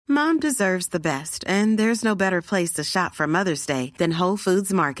Mom deserves the best, and there's no better place to shop for Mother's Day than Whole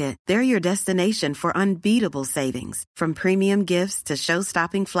Foods Market. They're your destination for unbeatable savings, from premium gifts to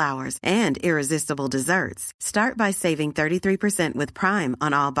show-stopping flowers and irresistible desserts. Start by saving 33% with Prime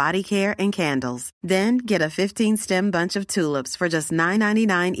on all body care and candles. Then get a 15-stem bunch of tulips for just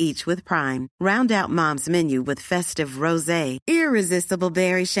 $9.99 each with Prime. Round out Mom's menu with festive rosé, irresistible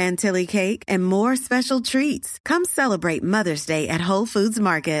berry chantilly cake, and more special treats. Come celebrate Mother's Day at Whole Foods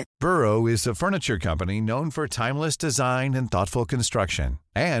Market. Burrow is a furniture company known for timeless design and thoughtful construction,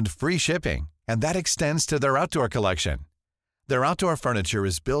 and free shipping, and that extends to their outdoor collection. Their outdoor furniture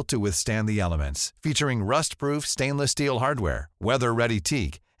is built to withstand the elements, featuring rust-proof stainless steel hardware, weather-ready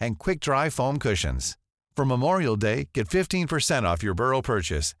teak, and quick-dry foam cushions. For Memorial Day, get 15% off your Burrow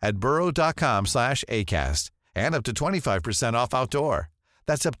purchase at burrow.com/ACAST, and up to 25% off outdoor.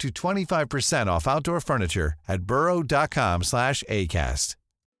 That's up to 25% off outdoor furniture at burrow.com/ACAST.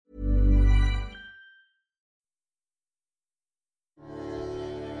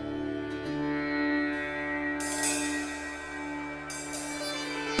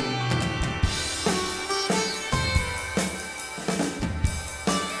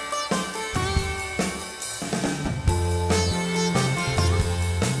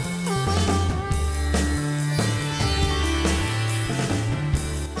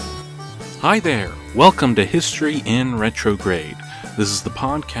 Hi there, welcome to History in Retrograde. This is the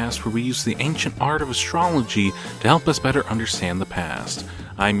podcast where we use the ancient art of astrology to help us better understand the past.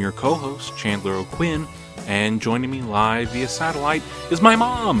 I'm your co-host, Chandler O'Quinn, and joining me live via satellite is my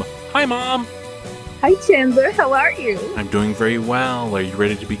mom. Hi, Mom! Hi, Chandler. How are you? I'm doing very well. Are you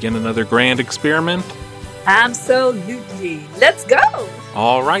ready to begin another grand experiment? Absolutely. Let's go!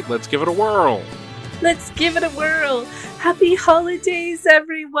 All right, let's give it a whirl. Let's give it a whirl. Happy holidays,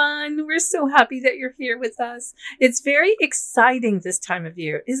 everyone. We're so happy that you're here with us. It's very exciting this time of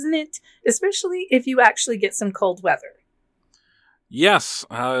year, isn't it? Especially if you actually get some cold weather. Yes,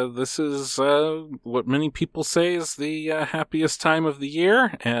 this is what many people say is the happiest time of the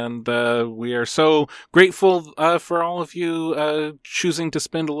year, and we are so grateful for all of you choosing to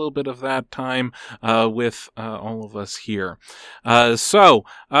spend a little bit of that time with all of us here. So,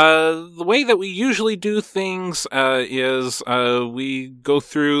 the way that we usually do things is we go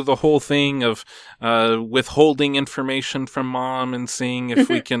through the whole thing of withholding information from Mom and seeing if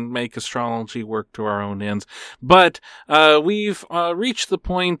we can make astrology work to our own ends. But we've reached the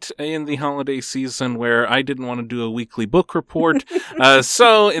point in the holiday season where I didn't want to do a weekly book report.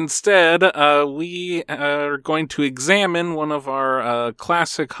 So instead, we are going to examine one of our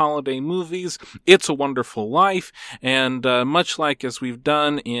classic holiday movies, It's a Wonderful Life. And much like as we've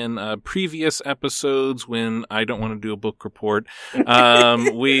done in previous episodes when I don't want to do a book report,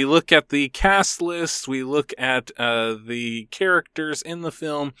 we look at the cast list, we look at the characters in the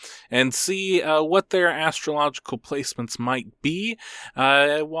film, and see what their astrological placements might be,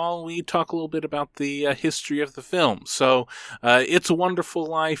 while we talk a little bit about the history of the film. So, It's a Wonderful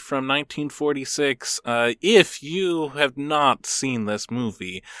Life from 1946. If you have not seen this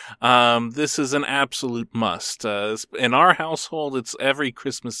movie, this is an absolute must. In our household, it's every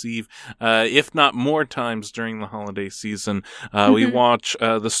Christmas Eve, if not more times during the holiday season. We watch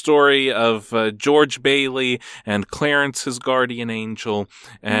the story of George Bailey and Clarence, his guardian angel,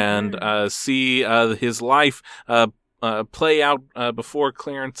 and see his life play out before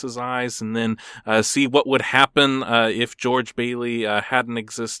Clarence's eyes, and then see what would happen if George Bailey hadn't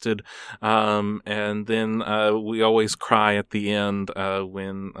existed. And then we always cry at the end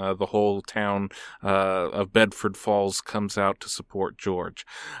when the whole town of Bedford Falls comes out to support George.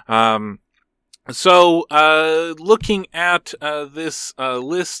 So, looking at this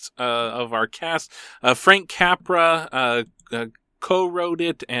list of our cast, Frank Capra co-wrote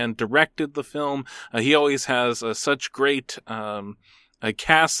it and directed the film. He always has such great a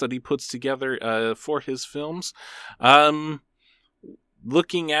cast that he puts together for his films.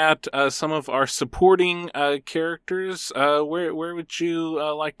 Looking at some of our supporting characters, where would you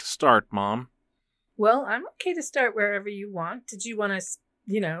like to start, Mom? Well, I'm okay to start wherever you want. Did you want to,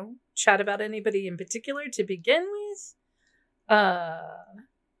 chat about anybody in particular to begin with?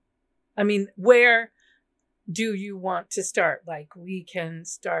 Where do you want to start? Like, we can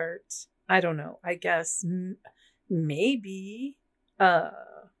start, I don't know, I guess maybe, do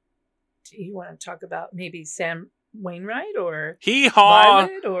you want to talk about maybe Sam Wainwright or Hee-haw!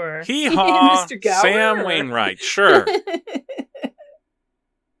 Violet or Hee-haw! Mr. Gower? Sam Wainwright, sure.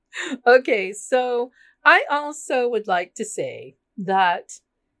 Okay, so I also would like to say that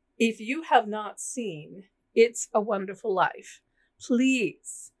if you have not seen It's a Wonderful Life,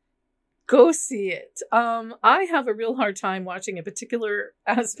 please Go see it. I have a real hard time watching a particular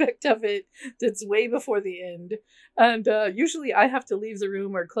aspect of it that's way before the end. And usually I have to leave the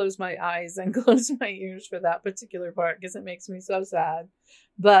room or close my eyes and close my ears for that particular part because it makes me so sad.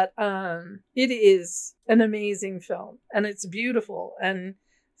 But it is an amazing film, and it's beautiful and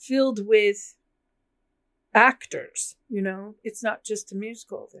filled with actors. You know, it's not just a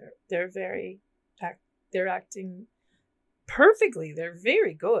musical. They're acting perfectly. They're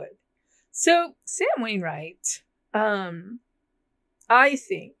very good. So Sam Wainwright, I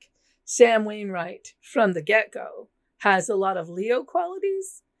think Sam Wainwright from the get-go has a lot of Leo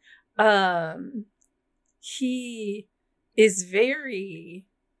qualities. He is very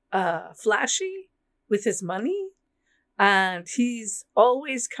flashy with his money, and he's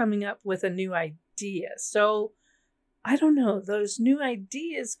always coming up with a new idea. So I don't know, those new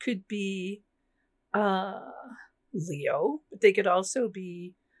ideas could be Leo, but they could also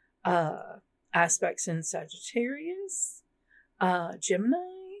be aspects in Sagittarius, Gemini.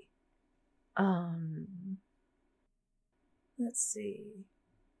 Let's see.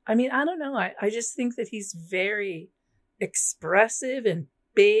 I mean, I don't know. I just think that he's very expressive and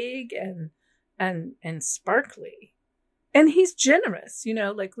big and sparkly. And he's generous, you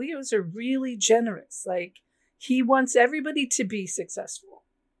know, like Leos are really generous. Like he wants everybody to be successful.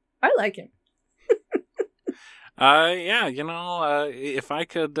 I like him. Yeah, you know, if I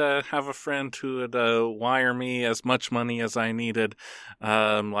could have a friend who would wire me as much money as I needed,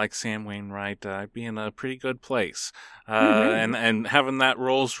 like Sam Wainwright, I'd be in a pretty good place. And having that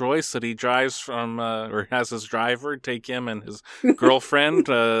Rolls Royce that he drives from, or has his driver take him and his girlfriend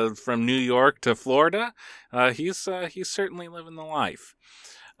from New York to Florida, he's certainly living the life.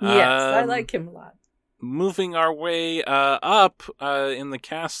 Yes, I like him a lot. Moving our way up in the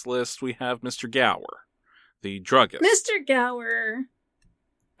cast list, we have Mr. Gower, the druggist. Mr. Gower.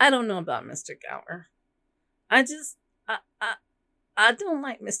 I don't know about Mr. Gower. I don't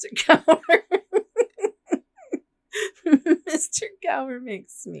like Mr. Gower. Mr. Gower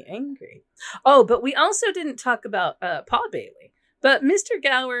makes me angry. Oh, but we also didn't talk about Paul Bailey. But Mr.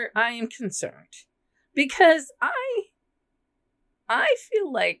 Gower, I am concerned because I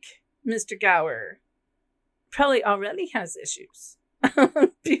feel like Mr. Gower probably already has issues.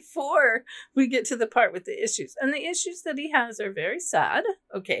 Before we get to the part with the issues. And the issues that he has are very sad.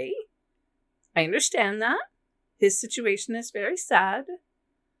 Okay. I understand that. His situation is very sad.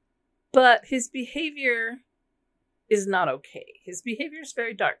 But his behavior is not okay. His behavior is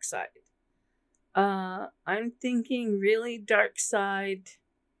very dark side. I'm thinking really dark side.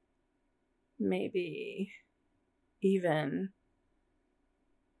 Maybe even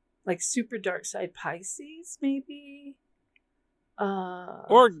like super dark side Pisces, maybe.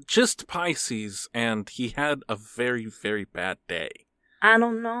 Or just Pisces, and he had a very, very bad day. I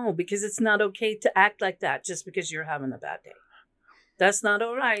don't know, because it's not okay to act like that just because you're having a bad day. That's not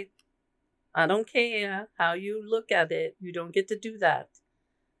all right. I don't care how you look at it. You don't get to do that.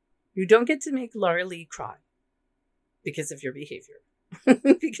 You don't get to make Laura Lee cry because of your behavior.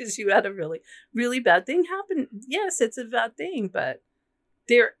 Because you had a really, really bad thing happen. Yes, it's a bad thing, but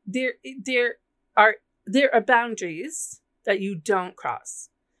there are boundaries that you don't cross.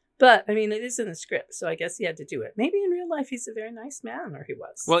 But, I mean, it is in the script, so I guess he had to do it. Maybe in real life he's a very nice man, or he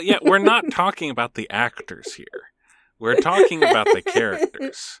was. Well, yeah, we're not talking about the actors here. We're talking about the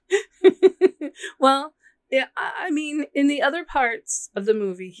characters. Well, yeah, I mean, in the other parts of the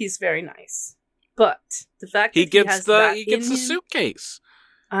movie, he's very nice. But the fact that he gets the suitcase.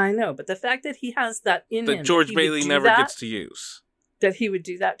 I know, but the fact that he has that in him, that George Bailey never gets to use. That he would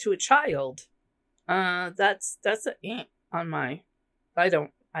do that to a child. That's a on my. I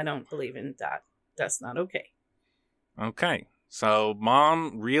don't believe in that. That's not okay. Okay. So,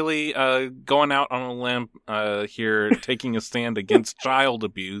 Mom really going out on a limb here, taking a stand against child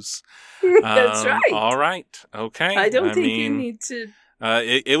abuse. That's right. All right. Okay. I don't think you need to...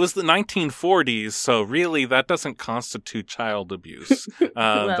 It was the 1940s, so really that doesn't constitute child abuse.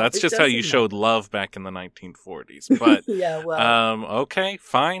 Well, that's just how you showed love back in the 1940s. But yeah, well, okay,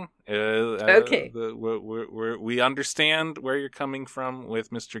 fine. Okay, we understand where you're coming from with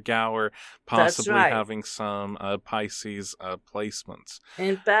Mr. Gower possibly having some Pisces placements.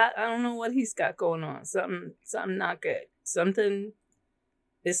 And Bat, I don't know what he's got going on. Something not good. Something.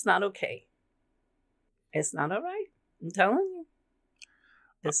 It's not okay. It's not all right. I'm telling you.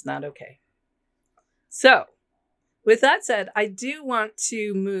 It's not okay. So, with that said, I do want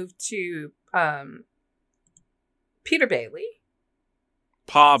to move to Peter Bailey.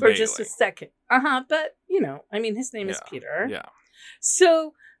 Pa for Bailey. Just a second. But, I mean, his name is Peter. Yeah.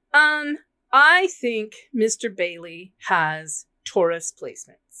 So, I think Mr. Bailey has Taurus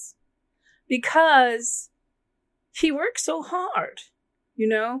placements. because he works so hard,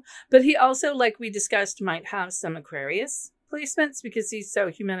 But he also, like we discussed, might have some Aquarius placements because he's so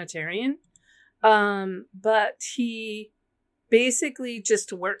humanitarian. But he basically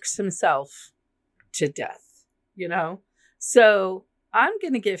just works himself to death, So I'm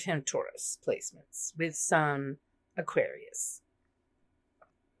going to give him Taurus placements with some Aquarius.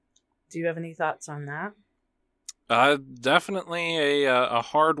 Do you have any thoughts on that? Definitely a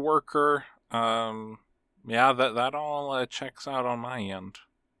hard worker. Yeah, that all checks out on my end.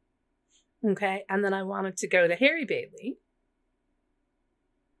 Okay, and then I wanted to go to Harry Bailey.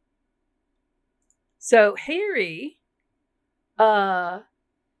 So Harry, who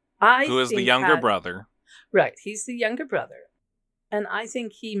is the younger brother? Right, he's the younger brother, and I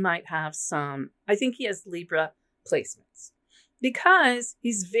think he might have some. I think he has Libra placements because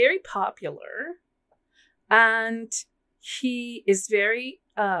he's very popular, and he is very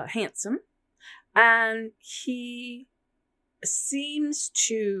handsome, and he seems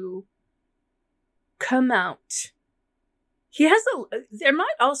to come out. He has there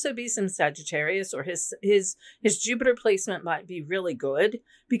might also be some Sagittarius, or his Jupiter placement might be really good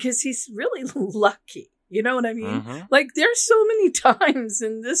because he's really lucky. You know what I mean? Mm-hmm. Like, there's so many times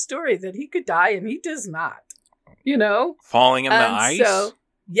in this story that he could die and he does not, Falling in the ice? So,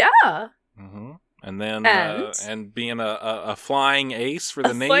 yeah. Mm-hmm. And then, and being a flying ace for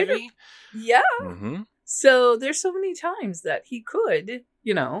the Navy? Fighter. Yeah. Mm-hmm. So there's so many times that he could,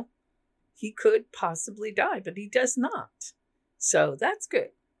 he could possibly die, but he does not. So that's good.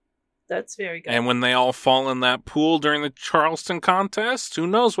 That's very good. And when they all fall in that pool during the Charleston contest, who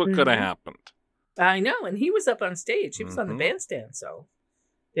knows what could have happened? I know. And he was up on stage. He was on the bandstand. So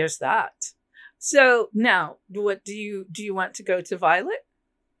there's that. So now, what do you want to go to Violet?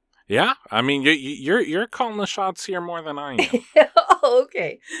 Yeah. I mean, you're calling the shots here more than I am. Oh,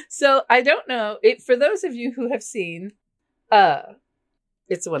 okay. So I don't know. For those of you who have seen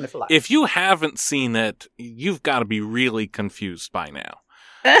It's a Wonderful Life. If you haven't seen it, you've got to be really confused by now.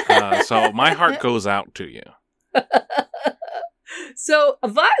 So my heart goes out to you. So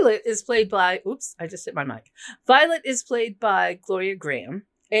Violet is played by, oops, I just hit my mic. Violet is played by Gloria Graham,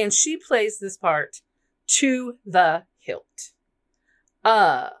 and she plays this part to the hilt.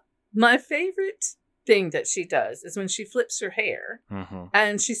 My favorite thing that she does is when she flips her hair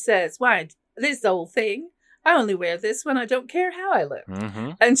and she says, "Why, this old thing, I only wear this when I don't care how I look."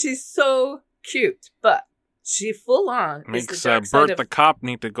 And she's so cute, but she full on makes Bert the cop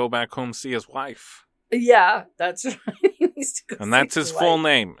need to go back home see his wife. Yeah, that's right. He needs to go and that's his full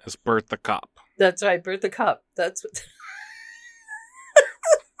name, is Bert the cop. That's right, Bert the cop. That's what.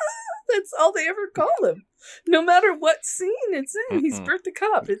 That's all they ever call him. No matter what scene it's in, he's Bert the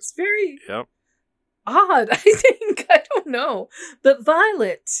cop. It's very odd, I think. I don't know. But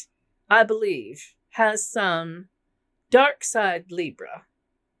Violet, I believe, has some dark side Libra.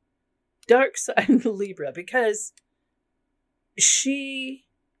 Dark side Libra, because she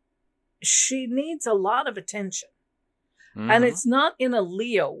needs a lot of attention. And it's not in a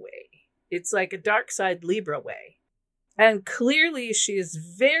Leo way. It's like a dark side Libra way. And clearly she is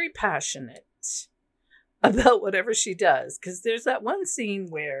very passionate about whatever she does. Because there's that one scene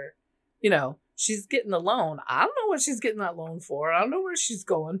where, she's getting the loan. I don't know what she's getting that loan for. I don't know where she's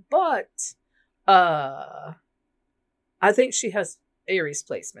going. But I think she has Aries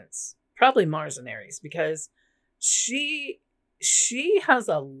placements. Probably Mars and Aries. Because she has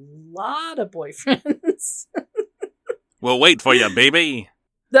a lot of boyfriends. We'll wait for you, baby.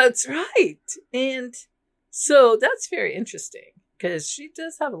 That's right. And so that's very interesting because she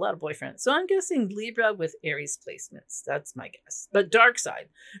does have a lot of boyfriends. So I'm guessing Libra with Aries placements. That's my guess. But dark side,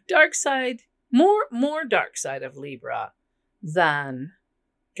 more dark side of Libra than,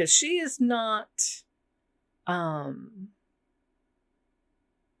 because she is not,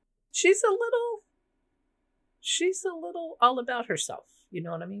 she's a little all about herself. You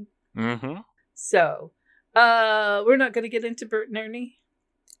know what I mean? So, we're not going to get into Bert and Ernie.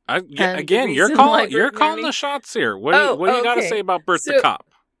 Again, you're calling the shots here. What do you got to say about Bert the cop?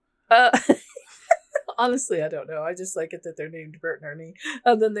 Honestly, I don't know. I just like it that they're named Bert and Ernie,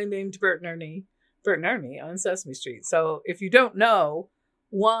 and then they named Bert and Ernie on Sesame Street. So if you don't know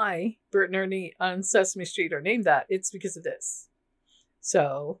why Bert and Ernie on Sesame Street are named that, it's because of this.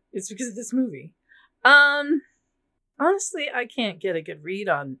 So it's because of this movie. Honestly, I can't get a good read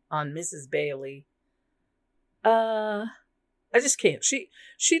on Mrs. Bailey. I just can't.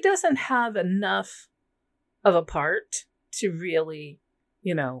 She doesn't have enough of a part to really,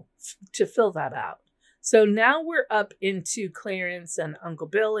 to fill that out. So now we're up into Clarence and Uncle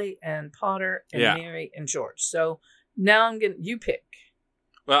Billy and Potter and Mary and George. So now you pick.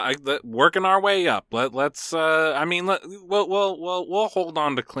 Well, working our way up. Let's. I mean, we'll hold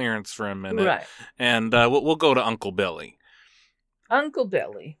on to Clarence for a minute, Right? And we'll go to Uncle Billy. Uncle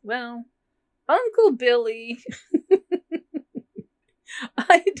Billy. Well, Uncle Billy.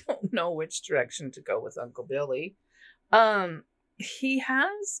 I don't know which direction to go with Uncle Billy. He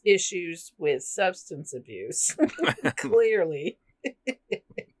has issues with substance abuse, clearly.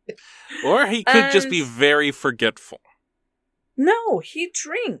 Or he could just be very forgetful. No, he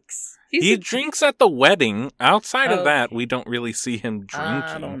drinks. He drinks at the wedding. Outside of that, we don't really see him drinking.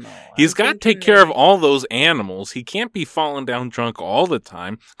 I don't know. He's got to take care of all those animals. He can't be falling down drunk all the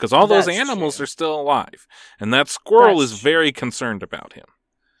time because all those animals are still alive. And that squirrel is very concerned about him.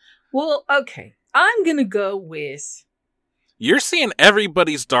 Well, okay. I'm going to go with... You're seeing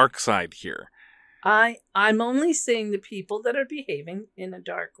everybody's dark side here. I'm only seeing the people that are behaving in a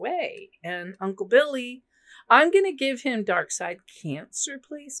dark way. And Uncle Billy... I'm going to give him dark side cancer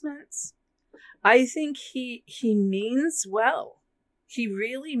placements. I think he means well. He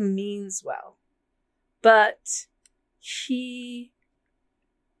really means well. But he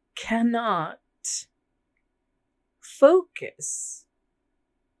cannot focus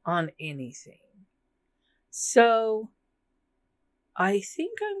on anything. So I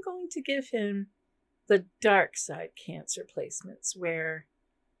think I'm going to give him the dark side cancer placements where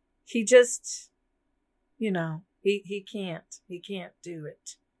he just... he can't do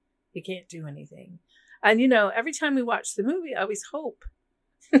it. He can't do anything. And, every time we watch the movie, I always hope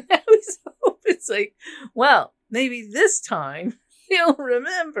it's like, well, maybe this time he'll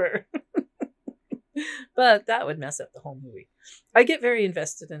remember. But that would mess up the whole movie. I get very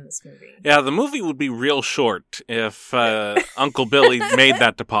invested in this movie. Yeah, the movie would be real short if Uncle Billy made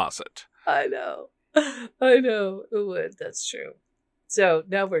that deposit. I know. It would. That's true. So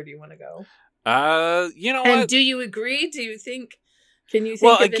now where do you want to go? And do you agree? Do you think? Can you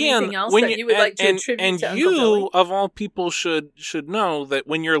think of anything else that you would like to attribute to Uncle Billy? And you, of all people, should know that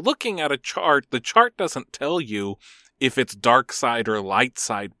when you're looking at a chart, the chart doesn't tell you if it's dark side or light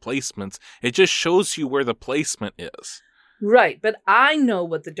side placements. It just shows you where the placement is. Right, but I know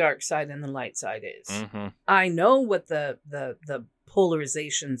what the dark side and the light side is. Mm-hmm. I know what the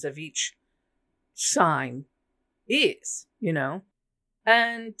polarizations of each sign is.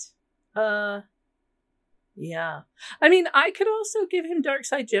 And. Yeah. I mean, I could also give him Dark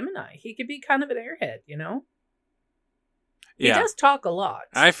Side Gemini. He could be kind of an airhead, Yeah. He does talk a lot.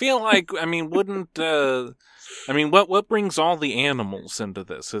 I feel like, what brings all the animals into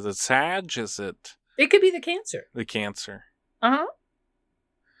this? Is it Sag? Is it... It could be the Cancer. The Cancer. Uh-huh.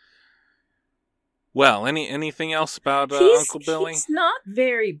 Well, anything else about Uncle Billy? He's not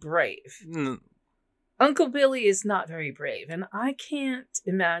very brave. Uncle Billy is not very brave, and I can't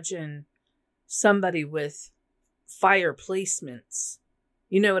imagine somebody with fire placements.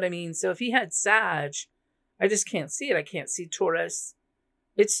 You know what I mean? So if he had Sag, I just can't see it. I can't see Taurus.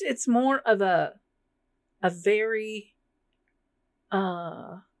 It's more of a very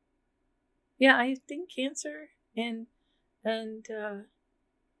I think Cancer and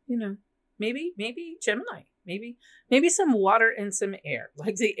maybe Gemini. Maybe some water and some air,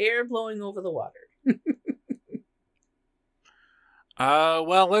 like the air blowing over the water.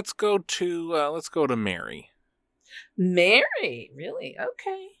 Well, let's go to Mary. Mary, really?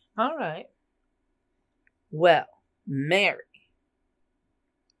 Okay. All right. Well, Mary.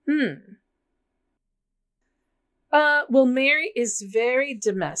 Well, Mary is very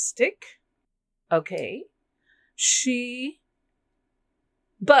domestic. Okay.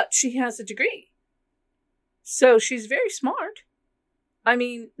 But she has a degree. So she's very smart. I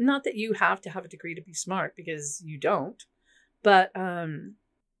mean, not that you have to have a degree to be smart, because you don't. But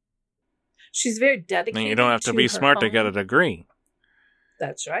she's very dedicated. You don't have to be smart home. to get a degree.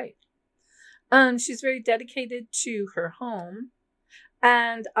 That's right. She's very dedicated to her home.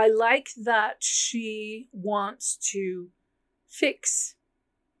 And I like that she wants to fix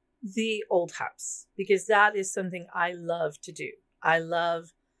the old house, because that is something I love to do. I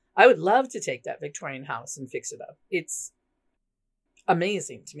would love to take that Victorian house and fix it up. It's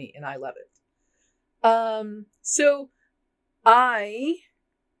amazing to me, and I love it. So I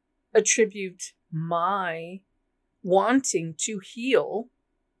attribute my wanting to heal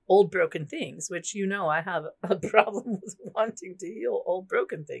old broken things, which I have a problem with wanting to heal old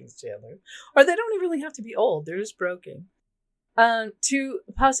broken things, Chandler. Or they don't really have to be old, they're just broken. To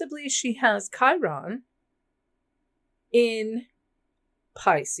possibly she has Chiron in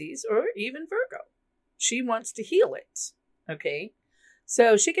Pisces or even Virgo. She wants to heal it. Okay.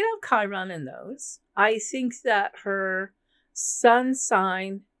 So she could have Chiron in those. I think that her sun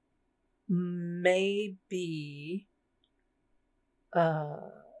sign may be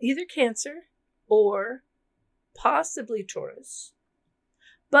either Cancer or possibly Taurus.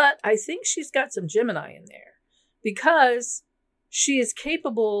 But I think she's got some Gemini in there because she is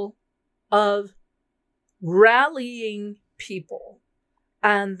capable of rallying people.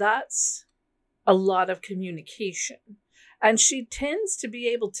 And that's a lot of communication. And she tends to be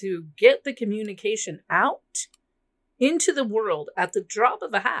able to get the communication out into the world at the drop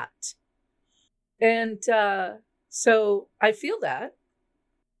of a hat. And so I feel that.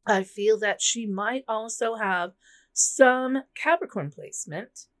 I feel that she might also have some Capricorn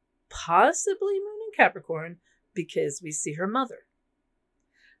placement, possibly Moon in Capricorn, because we see her mother.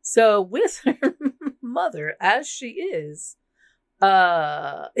 So with her mother, as she is,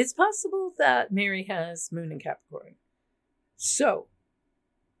 it's possible that Mary has Moon in Capricorn. So,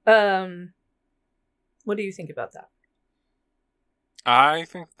 what do you think about that? I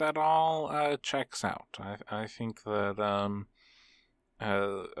think that all checks out. I think that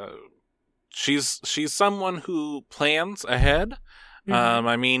she's someone who plans ahead. Mm-hmm.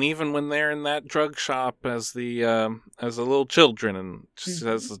 I mean, even when they're in that drug shop as the little children, and she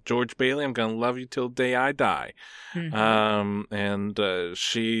says, "George Bailey, I'm going to love you till the day I die." Mm-hmm. And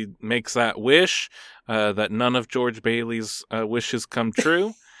she makes that wish that none of George Bailey's wishes come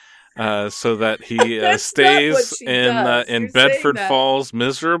true. So that he stays in Bedford Falls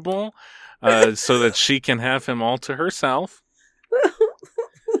miserable, so that she can have him all to herself.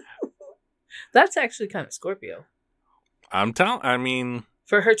 That's actually kind of Scorpio. I mean,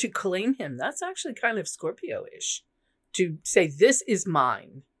 for her to claim him, that's actually kind of Scorpio-ish. To say, this is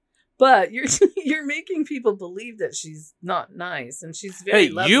mine. But you're making people believe that she's not nice, and she's very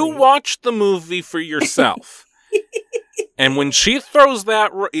lovely. You watch the movie for yourself. And when she throws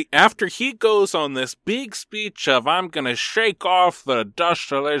that, after he goes on this big speech of, I'm going to shake off the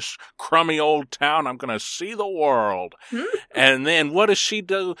dust of this crummy old town, I'm going to see the world. And then what does she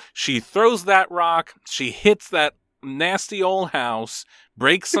do? She throws that rock, she hits that nasty old house,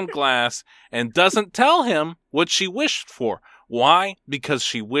 breaks some glass, and doesn't tell him what she wished for. Why? Because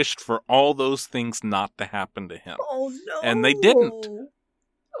she wished for all those things not to happen to him. Oh, no. And they didn't.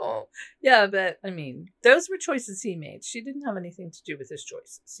 Oh, yeah, but, I mean, those were choices he made. She didn't have anything to do with his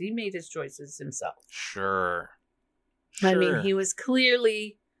choices. He made his choices himself. Sure. I mean, he was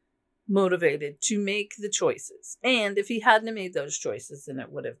clearly motivated to make the choices. And if he hadn't made those choices, then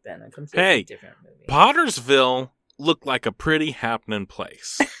it would have been a completely different movie. Pottersville looked like a pretty happening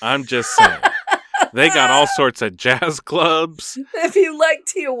place. I'm just saying. They got all sorts of jazz clubs. If you like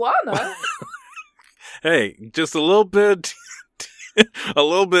Tijuana. Hey, just a little bit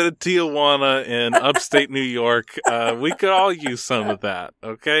of Tijuana in upstate New York. We could all use some of that,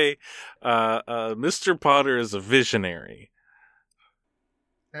 okay? Mr. Potter is a visionary.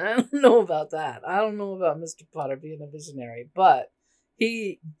 I don't know about that. I don't know about Mr. Potter being a visionary, but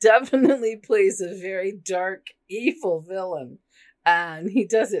he definitely plays a very dark, evil villain, and he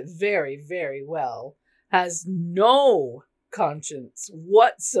does it very, very well. Has no conscience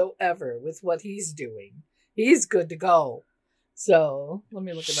whatsoever with what he's doing. He's good to go. So, let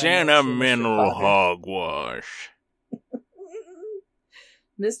me look at my sentimental hogwash.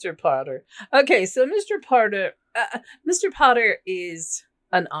 Mr. Potter. Okay, so Mr. Potter is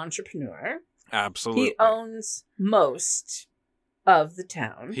an entrepreneur. Absolutely. He owns most of the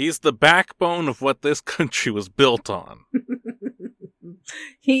town. He's the backbone of what this country was built on.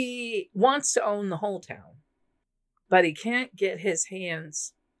 He wants to own the whole town, but he can't get his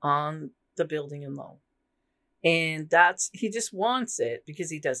hands on the building and loan. And he just wants it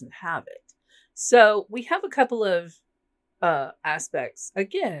because he doesn't have it. So we have a couple of aspects,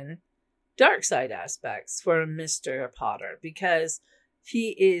 again, dark side aspects for Mr. Potter, because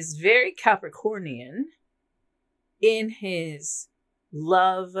he is very Capricornian in his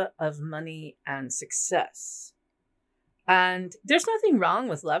love of money and success. And there's nothing wrong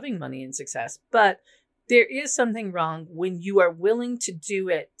with loving money and success, but there is something wrong when you are willing to do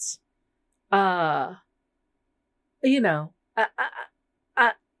it,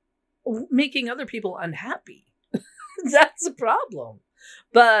 making other people unhappy. That's a problem.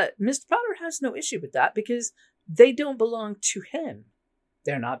 But Mr. Potter has no issue with that because they don't belong to him.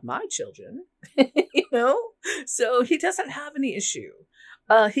 They're not my children, So he doesn't have any issue.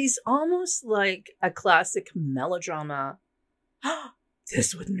 He's almost like a classic melodrama.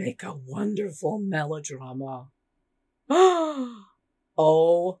 This would make a wonderful melodrama.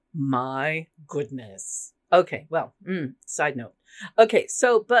 Oh my goodness. Okay, well, side note. Okay,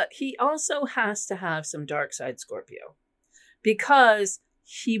 but he also has to have some dark side Scorpio because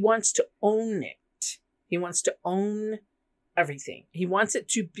he wants to own it. He wants to own everything. He wants it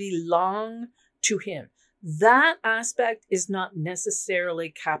to belong to him. that aspect is not necessarily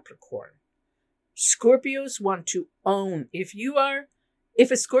Capricorn. Scorpios want to own. If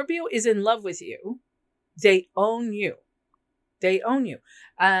a Scorpio is in love with you, they own you. They own you.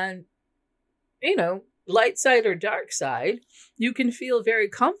 And, light side or dark side, you can feel very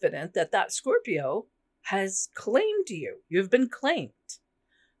confident that Scorpio has claimed you. You've been claimed.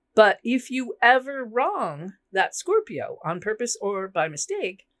 But if you ever wrong that Scorpio on purpose or by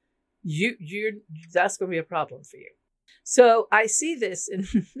mistake, that's going to be a problem for you. So I see this in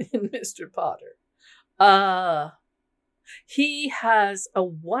Mr. Potter. He has a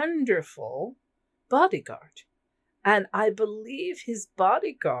wonderful bodyguard. And I believe his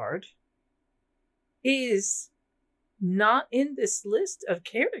bodyguard is not in this list of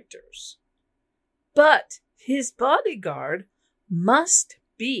characters. But his bodyguard must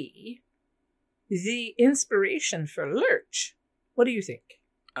be the inspiration for Lurch. What do you think?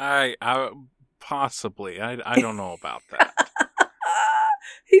 I possibly. I don't know about that.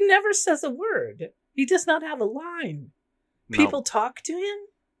 He never says a word. He does not have a line. No. People talk to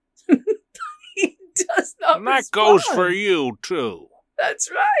him. He does not And that respond. goes for you, too. That's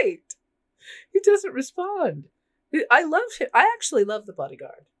right. He doesn't respond. I love him. I actually love The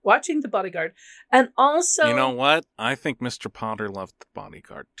Bodyguard. Watching The Bodyguard. And also... You know what? I think Mr. Potter loved The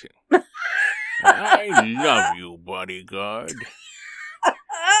Bodyguard, too. I love you, Bodyguard.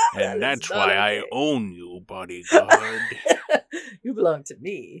 And that's why I own you, Bodyguard. You belong to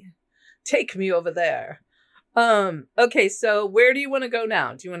me. Take me over there. Okay, so where do you want to go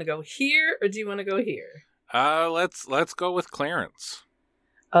now? Do you want to go here or do you want to go here? Let's go with Clarence.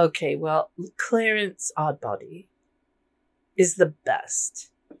 Okay, well, Clarence Oddbody is the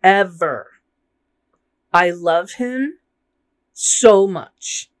best ever. I love him so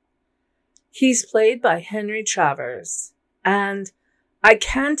much. He's played by Henry Travers, and I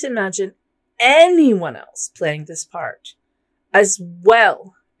can't imagine anyone else playing this part as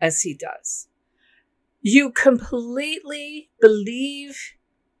well as he does. You completely believe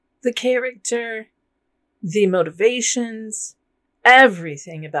the character, the motivations,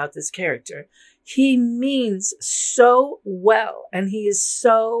 everything about this character. He means so well, and he is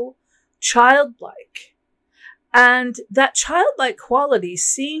so childlike. And that childlike quality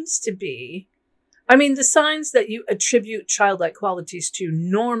seems to be, the signs that you attribute childlike qualities to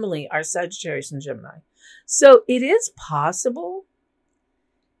normally are Sagittarius and Gemini. So it is possible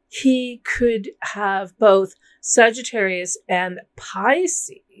he could have both Sagittarius and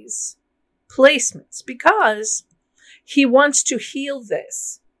Pisces placements because he wants to heal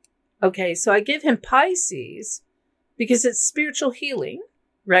this. Okay, so I give him Pisces because it's spiritual healing,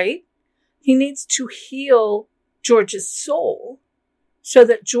 right? He needs to heal George's soul so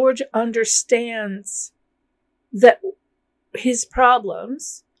that George understands that his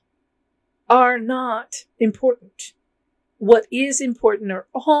problems are not important. What is important are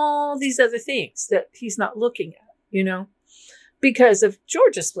all these other things that he's not looking at, because of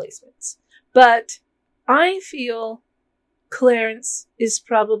George's placements. But I feel Clarence is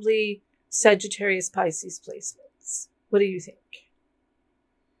probably Sagittarius Pisces placements. What do you think?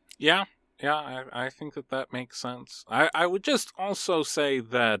 Yeah, I think that makes sense. I would just also say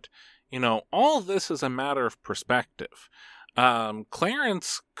that, all this is a matter of perspective.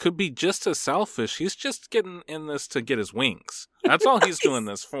 Clarence could be just as selfish. He's just getting in this to get his wings. That's all he's doing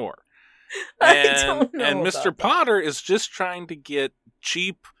this for. I don't know. And Mr. about Potter is just trying to get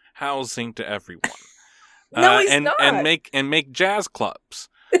cheap housing to everyone. No, he's not. And make jazz clubs.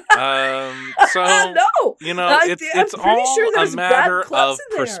 So no, it's I'm pretty all sure a there's matter bad clubs of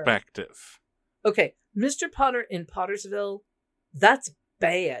in there. perspective. Okay, Mr. Potter in Pottersville, that's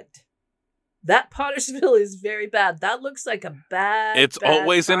bad. That Pottersville is very bad. That looks like a bad. It's bad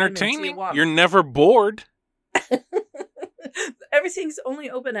always time in entertaining. Tijuana. You're never bored. Everything's only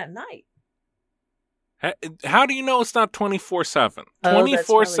open at night. How do you know it's not 24/7? Oh, that's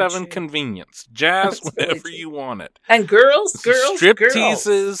 24/7 really true. convenience. Jazz That's really whenever true. you want it. And girls. Strip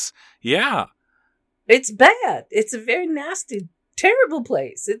teases. Yeah. It's bad. It's a very nasty, terrible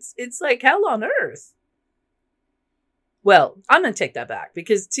place. It's like hell on earth. Well, I'm going to take that back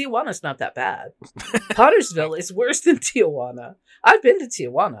because Tijuana's not that bad. Pottersville is worse than Tijuana. I've been to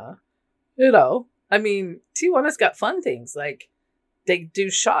Tijuana. Tijuana's got fun things like they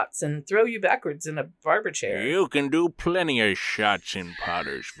do shots and throw you backwards in a barber chair. You can do plenty of shots in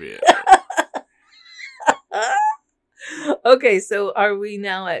Pottersville. Okay, so are we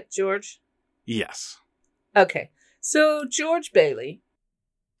now at George? Yes. Okay, so George Bailey.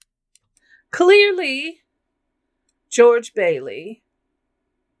 Clearly, George Bailey.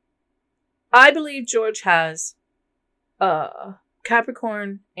 I believe George has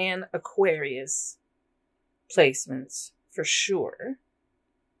Capricorn and Aquarius placements for sure.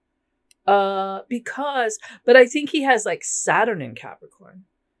 But I think he has like Saturn in Capricorn.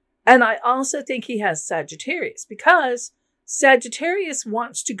 And I also think he has Sagittarius, because Sagittarius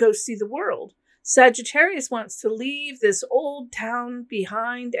wants to go see the world. Sagittarius wants to leave this old town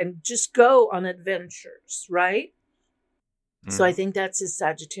behind and just go on adventures, right? So I think that's his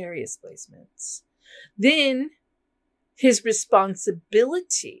Sagittarius placements. Then his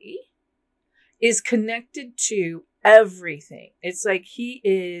responsibility is connected to everything. It's like he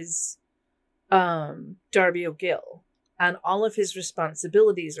is Darby O'Gill, and all of his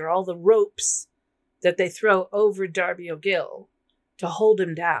responsibilities are all the ropes that they throw over Darby O'Gill to hold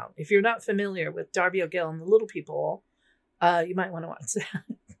him down. If you're not familiar with Darby O'Gill and the Little People, you might want to watch that.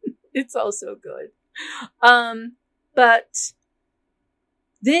 It's also good. But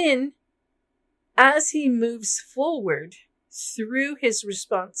then, as he moves forward through his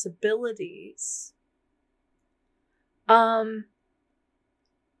responsibilities, I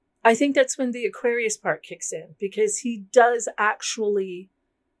think that's when the Aquarius part kicks in, because he does actually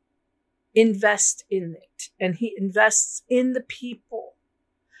invest in it, and he invests in the people,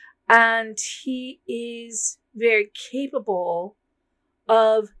 and he is very capable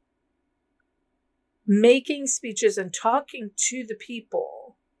of making speeches and talking to the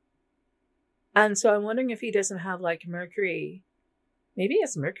people. And so I'm wondering if he doesn't have like Mercury. Maybe he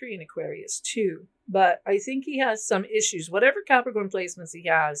has Mercury in Aquarius too, but I think he has some issues. Whatever Capricorn placements he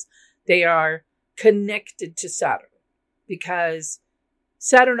has, they are connected to Saturn, because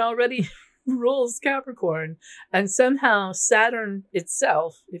Saturn already rules Capricorn, and somehow Saturn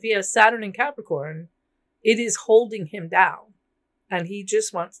itself, if he has Saturn in Capricorn, it is holding him down, and he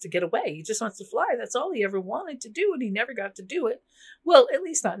just wants to get away. He just wants to fly. That's all he ever wanted to do, and he never got to do it. Well, at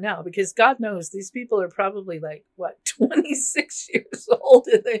least not now, because God knows these people are probably like, 26 years old,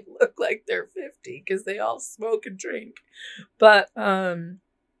 and they look like they're 50 because they all smoke and drink. But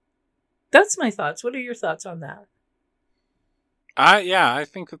that's my thoughts. What are your thoughts on that? I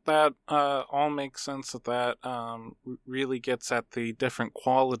think that all makes sense. That really gets at the different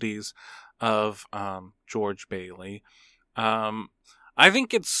qualities of George Bailey. I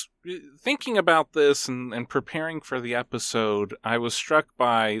think it's thinking about this and preparing for the episode, I was struck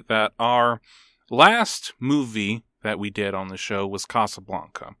by that our last movie that we did on the show was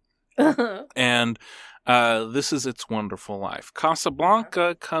Casablanca. And This Is It's Wonderful Life.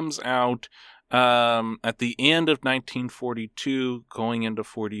 Casablanca comes out at the end of 1942, going into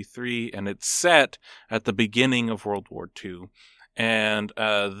 43, and it's set at the beginning of World War II. And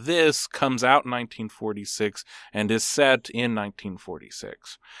this comes out in 1946 and is set in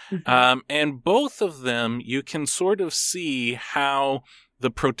 1946. Mm-hmm. And both of them, you can sort of see how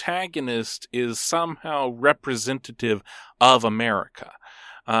the protagonist is somehow representative of America.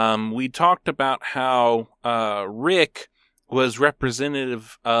 We talked about how Rick was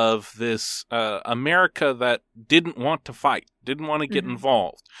representative of this America that didn't want to fight, didn't want to get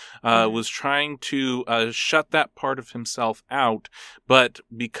involved, was trying to shut that part of himself out, but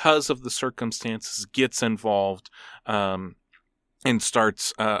because of the circumstances gets involved and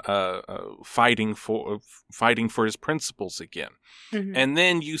starts fighting for his principles again. Mm-hmm. And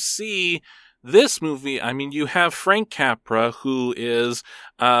then you see this movie, I mean, you have Frank Capra, who is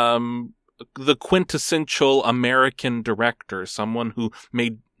the quintessential American director, someone who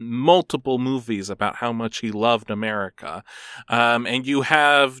made multiple movies about how much he loved America. And you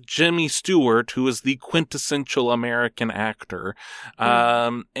have Jimmy Stewart, who is the quintessential American actor.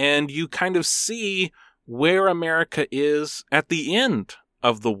 And you kind of see where America is at the end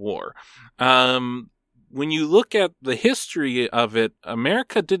of the war. When you look at the history of it,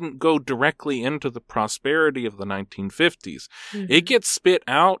 America didn't go directly into the prosperity of the 1950s. Mm-hmm. It gets spit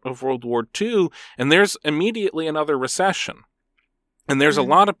out of World War II, and there's immediately another recession. And there's a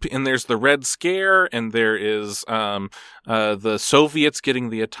lot of, and there's the Red Scare, and there is the Soviets getting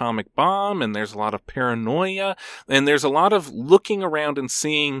the atomic bomb, and there's a lot of paranoia, and there's a lot of looking around and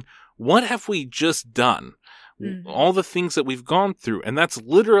seeing, what have we just done? All the things that we've gone through. And that's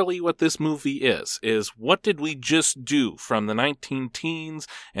literally what this movie is what did we just do from the 19-teens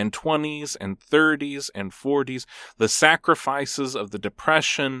and 20s and 30s and 40s, the sacrifices of the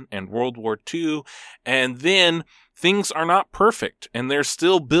Depression and World War II, and then things are not perfect, and there's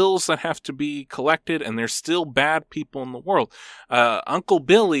still bills that have to be collected, and there's still bad people in the world. Uncle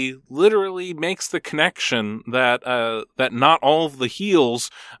Billy literally makes the connection that not all of the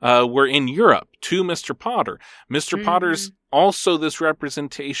heels were in Europe to Mr. Potter. Mr. Potter's also this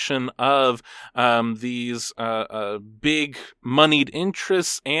representation of these big moneyed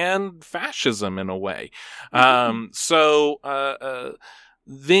interests and fascism in a way. But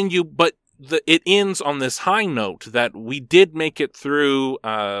it ends on this high note that we did make it through.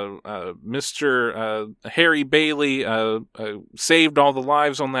 Mr. Harry Bailey saved all the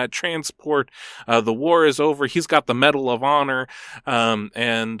lives on that transport. The war is over. He's got the Medal of Honor.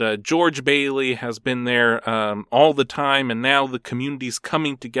 And George Bailey has been there all the time, and now the community's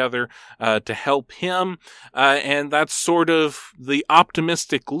coming together to help him. And that's sort of the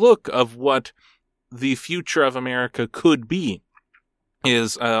optimistic look of what the future of America could be.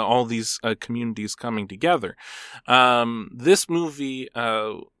 Is all these communities coming together. This movie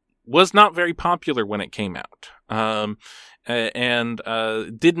was not very popular when it came out. And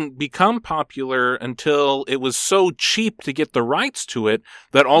didn't become popular until it was so cheap to get the rights to it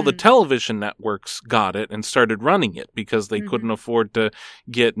that all the television networks got it and started running it because they couldn't afford to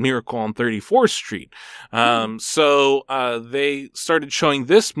get Miracle on 34th Street. So they started showing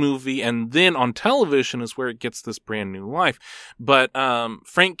this movie, and then on television is where it gets this brand new life. But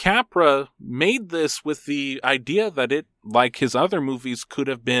Frank Capra made this with the idea that it, like his other movies, could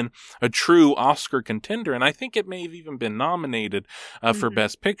have been a true Oscar contender. And I think it may have even been nominated for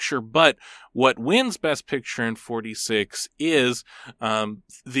Best Picture. But what wins Best Picture in 46 is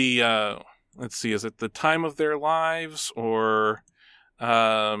let's see, is it The Time of Their Lives or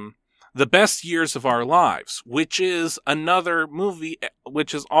The Best Years of Our Lives, which is another movie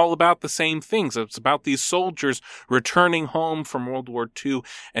which is all about the same things. It's about these soldiers returning home from World War II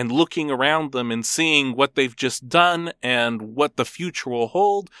and looking around them and seeing what they've just done and what the future will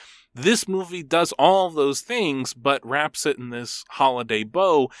hold. This movie does all of those things, but wraps it in this holiday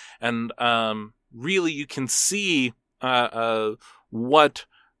bow. And really you can see what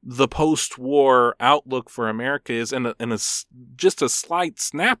the post-war outlook for America is in just a slight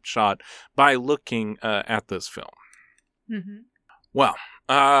snapshot by looking at this film. Well,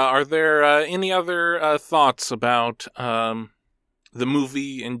 are there any other thoughts about the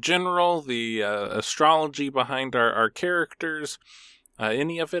movie in general, the astrology behind our characters,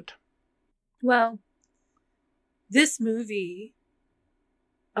 any of it? Well, this movie,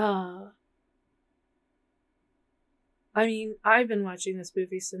 I mean, I've been watching this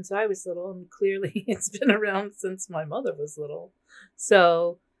movie since I was little, and clearly it's been around since my mother was little.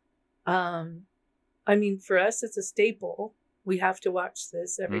 So, I mean, for us, it's a staple. We have to watch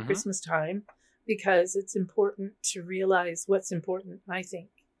this every Christmas time because it's important to realize what's important, I think.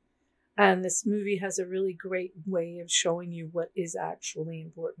 And this movie has a really great way of showing you what is actually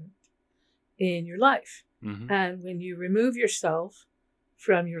important in your life. And when you remove yourself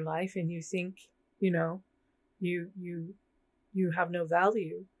from your life and you think, you know, you have no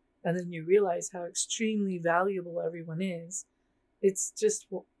value, and then you realize how extremely valuable everyone is. It's just,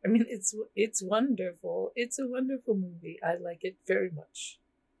 I mean, it's wonderful. It's a wonderful movie. I like it very much.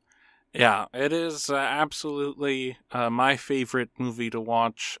 Yeah, it is absolutely my favorite movie to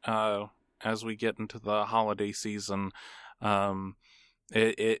watch as we get into the holiday season. And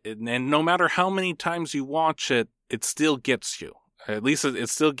no matter how many times you watch it, it still gets you. At least it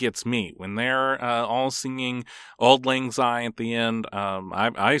still gets me. When they're all singing Auld Lang Syne at the end,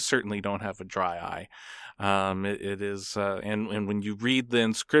 I certainly don't have a dry eye. It is, and when you read the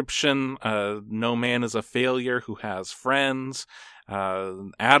inscription, no man is a failure who has friends,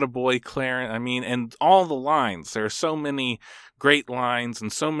 attaboy Clarence, I mean, and all the lines. There are so many great lines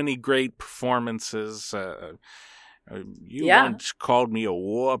and so many great performances. You once called me a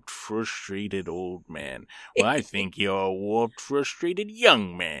warped, frustrated old man. Well, I think you're a warped, frustrated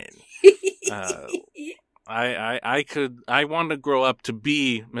young man. I want to grow up to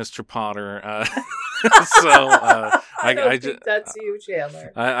be Mr. Potter. I think that's you,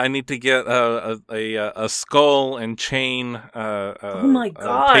 Chandler. I need to get a skull and chain. Oh my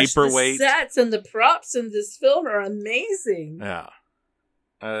gosh! Paperweight. The sets and the props in this film are amazing. Yeah.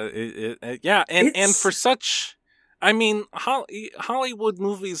 And for such. I mean, Hollywood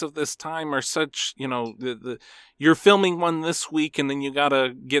movies of this time are such, you know, you're filming one this week and then you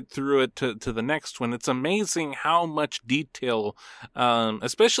gotta get through it to the next one. It's amazing how much detail,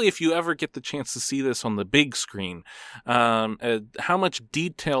 especially if you ever get the chance to see this on the big screen, how much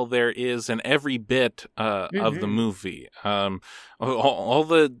detail there is in every bit of the movie. All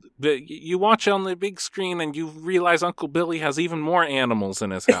the you watch it on the big screen and you realize Uncle Billy has even more animals in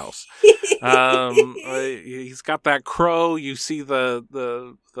his house. He's got that crow. You see the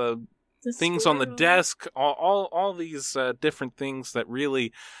things on the desk. All these different things that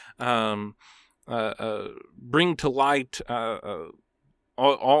really bring to light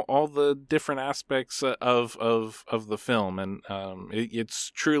all the different aspects of the film, and it's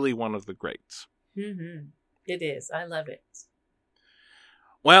truly one of the greats. It is. I love it.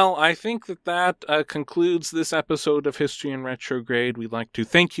 Well, I think that concludes this episode of History in Retrograde. We'd like to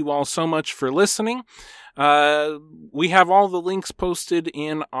thank you all so much for listening. We have all the links posted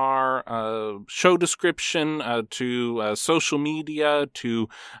in our show description to social media, to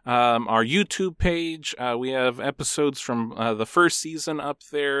our YouTube page. We have episodes from the first season up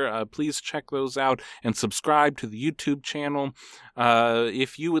there. Please check those out and subscribe to the YouTube channel.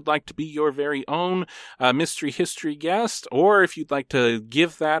 If you would like to be your very own Mystery History guest, or if you'd like to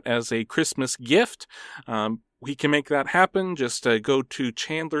give that as a Christmas gift, we can make that happen. Just go to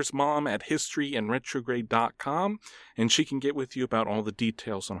Chandler's mom at historyandretrograde.com, and she can get with you about all the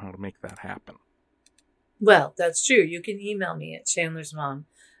details on how to make that happen. Well, that's true. You can email me at chandlersmom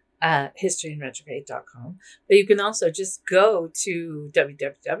at historyandretrograde.com. But you can also just go to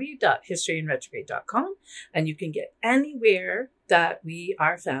www.historyandretrograde.com, and you can get anywhere that we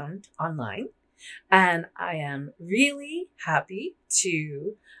are found online. And I am really happy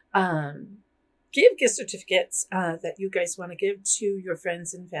to give gift certificates that you guys want to give to your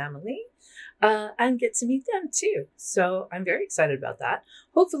friends and family, and get to meet them too. So I'm very excited about that.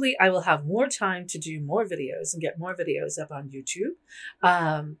 Hopefully I will have more time to do more videos and get more videos up on YouTube.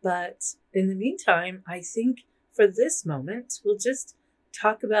 But in the meantime, I think for this moment, we'll just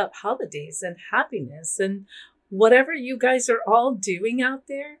talk about holidays and happiness and whatever you guys are all doing out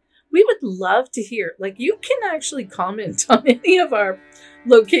there. We would love to hear, like, you can actually comment on any of our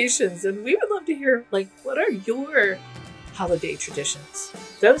locations, and we would love to hear, like, what are your holiday traditions?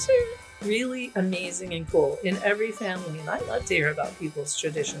 Those are really amazing and cool in every family, and I love to hear about people's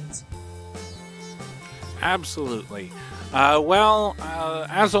traditions. Absolutely.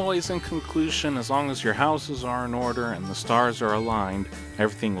 As always, in conclusion, as long as your houses are in order and the stars are aligned,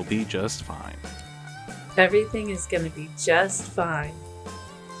 everything will be just fine. Everything is going to be just fine.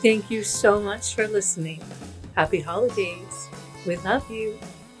 Thank you so much for listening. Happy holidays. We love you.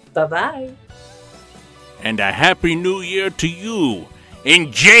 Bye-bye. And a happy new year to you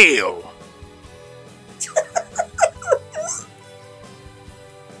in jail.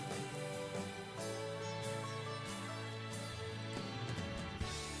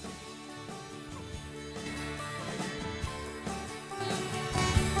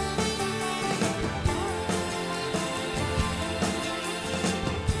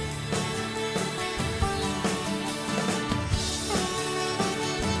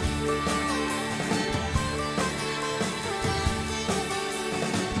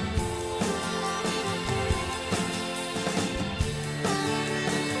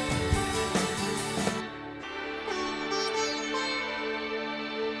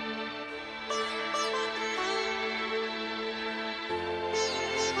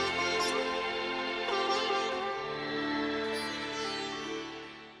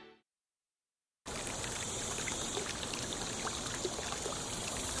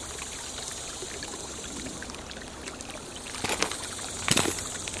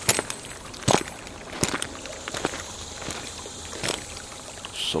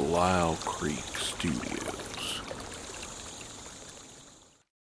 Salal Creek Studio.